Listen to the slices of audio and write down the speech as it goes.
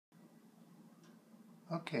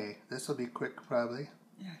Okay, this will be quick probably.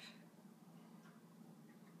 Yes.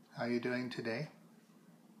 How are you doing today?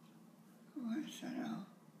 Who wants to know?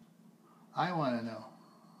 I want to know.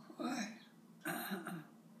 Why?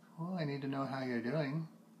 Well, I need to know how you're doing.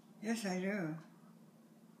 Yes, I do.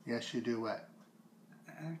 Yes, you do what?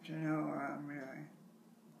 I have to know what I'm doing.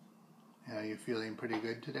 Are you feeling pretty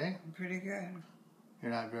good today? I'm pretty good.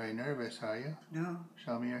 You're not very nervous, are you? No.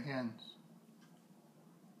 Show me your hands.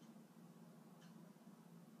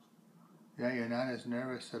 Yeah, you're not as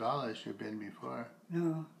nervous at all as you've been before.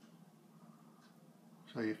 No.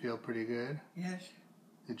 So you feel pretty good? Yes.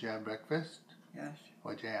 Did you have breakfast? Yes.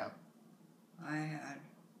 What'd you have? I had.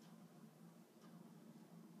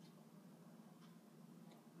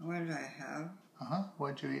 What did I have?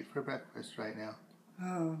 What'd you eat for breakfast right now?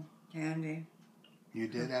 Oh, candy. You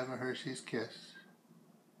did have a Hershey's Kiss.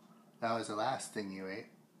 That was the last thing you ate.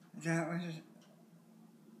 That was...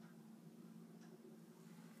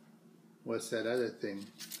 What's that other thing?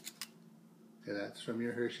 Yeah, that's from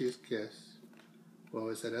your Hershey's Kiss. What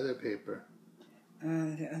was that other paper?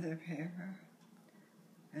 The other paper.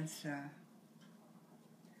 It's,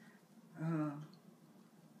 oh...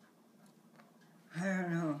 I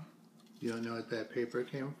don't know. You don't know what that paper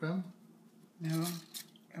came from? No.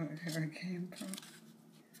 Where it came from.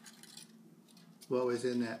 What was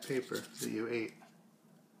in that paper that you ate?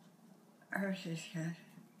 Hershey's Kiss.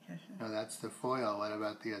 No, that's the foil. What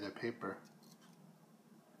about the other paper?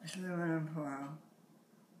 It's aluminum foil.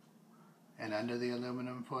 And under the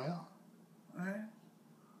aluminum foil? What?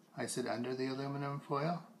 I said under the aluminum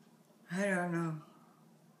foil? I don't know.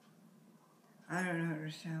 I don't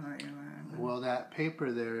understand what you want. Well, that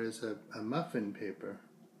paper there is a muffin paper.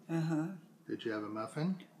 Uh-huh. Did you have a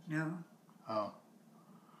muffin? No. Oh.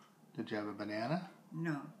 Did you have a banana?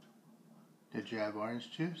 No. Did you have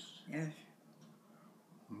orange juice? Yes.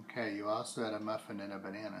 Okay, you also had a muffin and a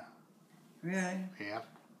banana. Really? Yep.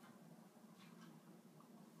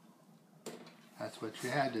 That's what you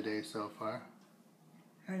had today so far.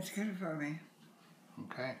 That's good for me.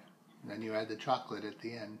 Okay. Then you had the chocolate at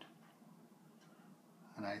the end.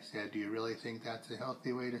 And I said, do you really think that's a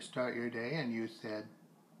healthy way to start your day? And you said,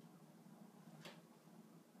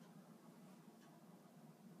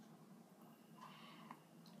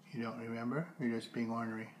 you don't remember? You're just being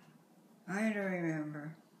ornery. I don't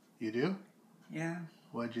remember. You do? Yeah.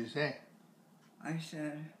 What'd you say? I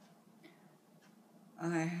said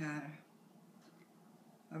I had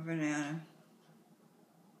a banana.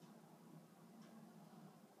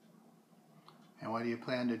 And what do you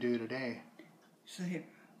plan to do today? Sleep.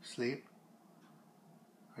 Sleep?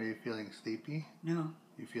 Are you feeling sleepy? No.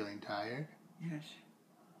 You feeling tired? Yes.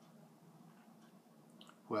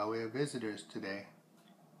 Well, we have visitors today.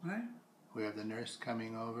 What? We have the nurse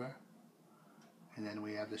coming over, and then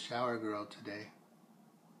we have the shower girl today.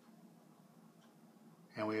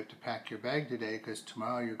 And we have to pack your bag today because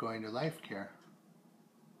tomorrow you're going to life care.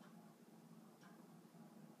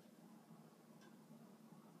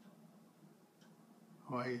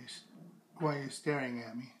 Why are you staring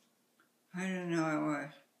at me? I didn't know I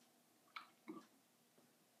was. Do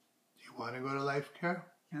you want to go to life care?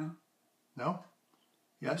 No. No?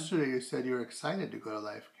 Yesterday you said you were excited to go to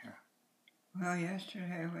life care. Well,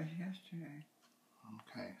 yesterday was yesterday.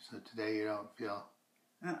 Okay, so today you don't feel...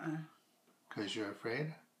 Because you're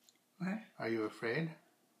afraid? What? Are you afraid?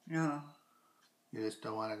 No. You just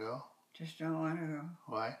don't want to go? Just don't want to go.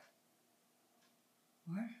 Why?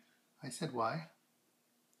 What? I said why?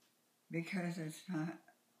 Because it's not...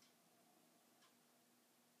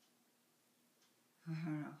 I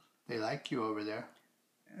don't know. They like you over there.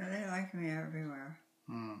 They like me everywhere.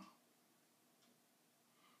 Because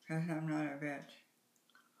I'm not a bitch.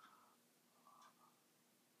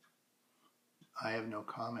 I have no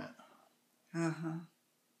comment.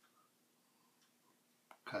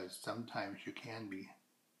 Because sometimes you can be.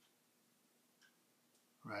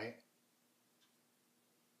 Right?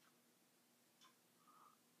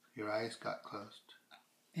 Your eyes got closed.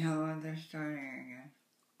 Yeah, well, they're starting again.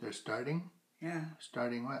 They're starting? Yeah.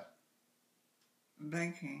 Starting what?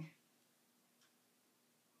 Blinking.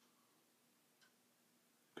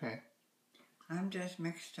 Okay. I'm just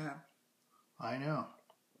mixed up. I know.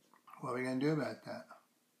 What are we going to do about that?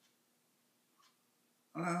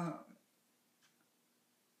 Well,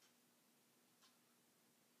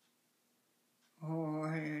 what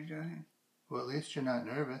are you doing? Well, at least you're not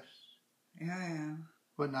nervous. Yeah, I am.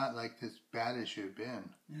 But not like as bad as you've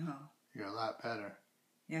been. No. You're a lot better.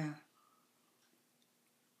 Yeah.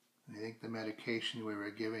 I think the medication we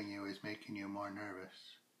were giving you is making you more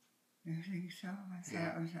nervous. You think so? I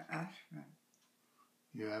thought it was an aspirin.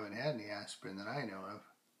 You haven't had any aspirin that I know of.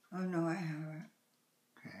 Oh, no, I haven't.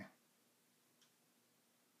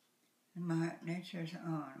 My nature's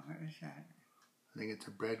on. What is that? I think it's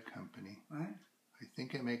a bread company. What? I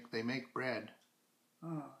think they make bread.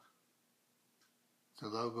 Oh. It's a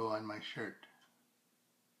logo on my shirt.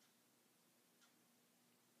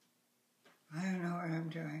 I don't know what I'm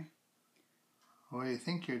doing. What do you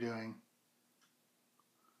think you're doing?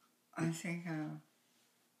 I think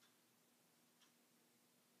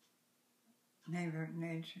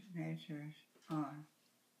nature's on.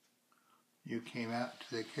 You came out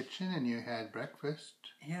to the kitchen and you had breakfast.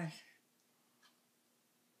 Yes.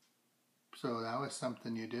 So that was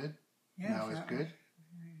something you did? Yes. That was good?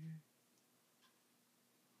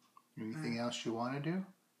 Anything else you want to do?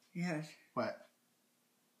 Yes. What?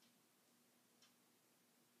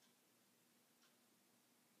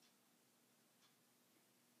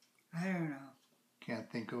 I don't know. Can't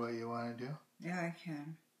think of what you want to do? Yeah, I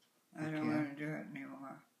can. I don't want to do it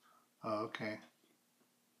anymore. Oh, okay.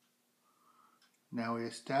 Now we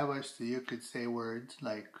established that you could say words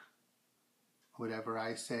like whatever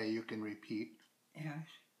I say you can repeat. Yes.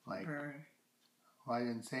 Like, bird. well, I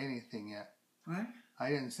didn't say anything yet. What? I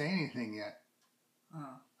didn't say anything yet.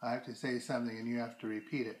 Oh. I have to say something and you have to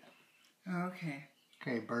repeat it. Okay.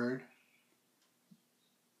 Okay, bird.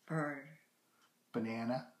 Bird.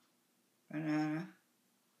 Banana. Banana.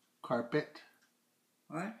 Carpet.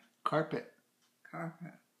 What? Carpet.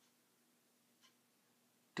 Carpet.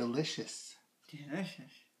 Delicious.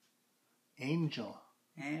 Delicious. Angel.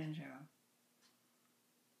 Angel.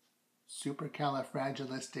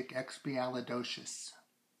 Supercalifragilisticexpialidocious.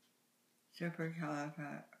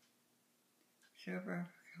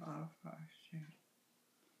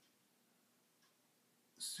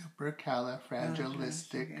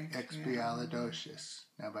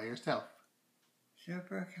 Now by yourself.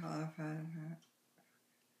 Supercalifragilistic.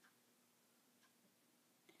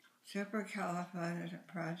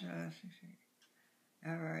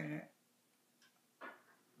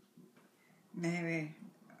 Maybe.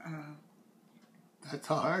 That's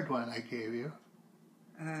a hard one I gave you.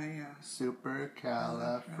 Yeah.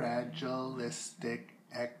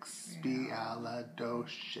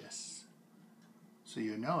 Supercalifragilisticexpialidocious. So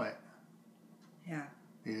you know it. Yeah.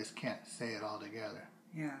 You just can't say it all together.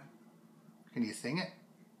 Yeah. Can you sing it?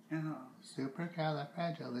 No.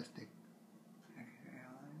 Supercalifragilistic.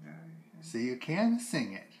 See, you can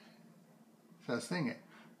sing it. So sing it.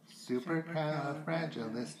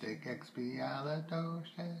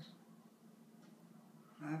 Supercalifragilisticexpialidocious.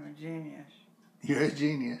 I'm a genius. You're a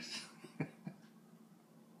genius.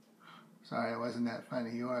 Sorry, it wasn't that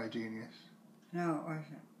funny. You are a genius. No, it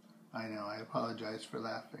wasn't. I know. I apologize for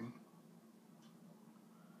laughing.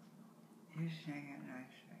 You sang it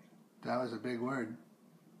nicely. That was a big word.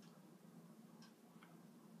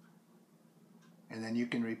 And then you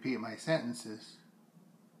can repeat my sentences.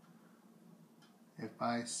 If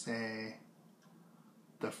I say,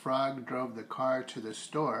 the frog drove the car to the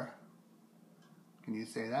store, can you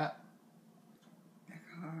say that? The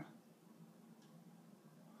car.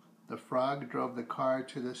 The frog drove the car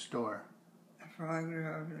to the store. The frog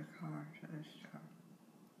drove the car to the store.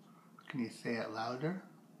 Can you say it louder?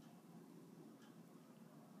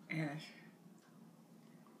 Yes.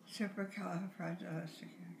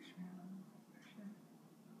 Supercalifragilisticexpialidocious.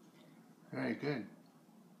 Very good.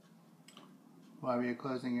 Why were you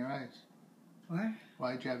closing your eyes? What?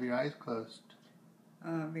 Why did you have your eyes closed?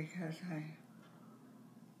 Because I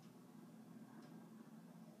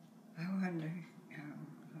wanted to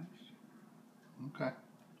Okay.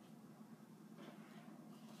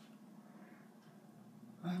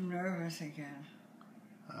 I'm nervous again.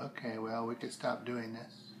 Okay, well, we could stop doing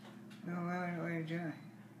this. Well, what are we doing?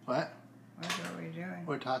 What? What are we doing?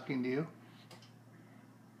 We're talking to you.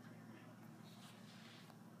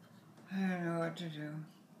 I don't know what to do.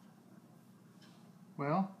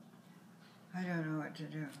 Well, I don't know what to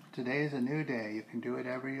do. today is a new day. You can do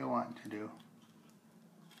whatever you want to do.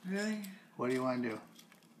 Really? What do you want to do?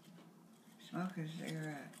 Smoke a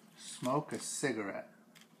cigarette. Smoke a cigarette.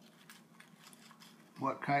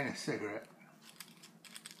 What kind of cigarette?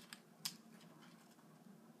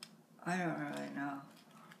 I don't really know.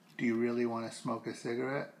 Do you really want to smoke a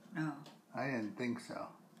cigarette? No. I didn't think so.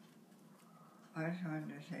 I just wanted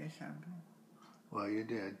to say something. Well, you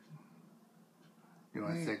did. You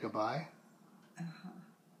want to Wait. say goodbye? Uh-huh.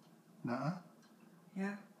 Nuh-uh?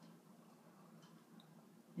 Yeah.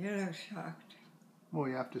 You look shocked. Well,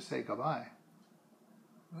 you have to say goodbye.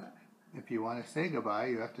 What? If you want to say goodbye,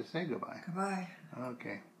 you have to say goodbye. Goodbye.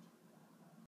 Okay.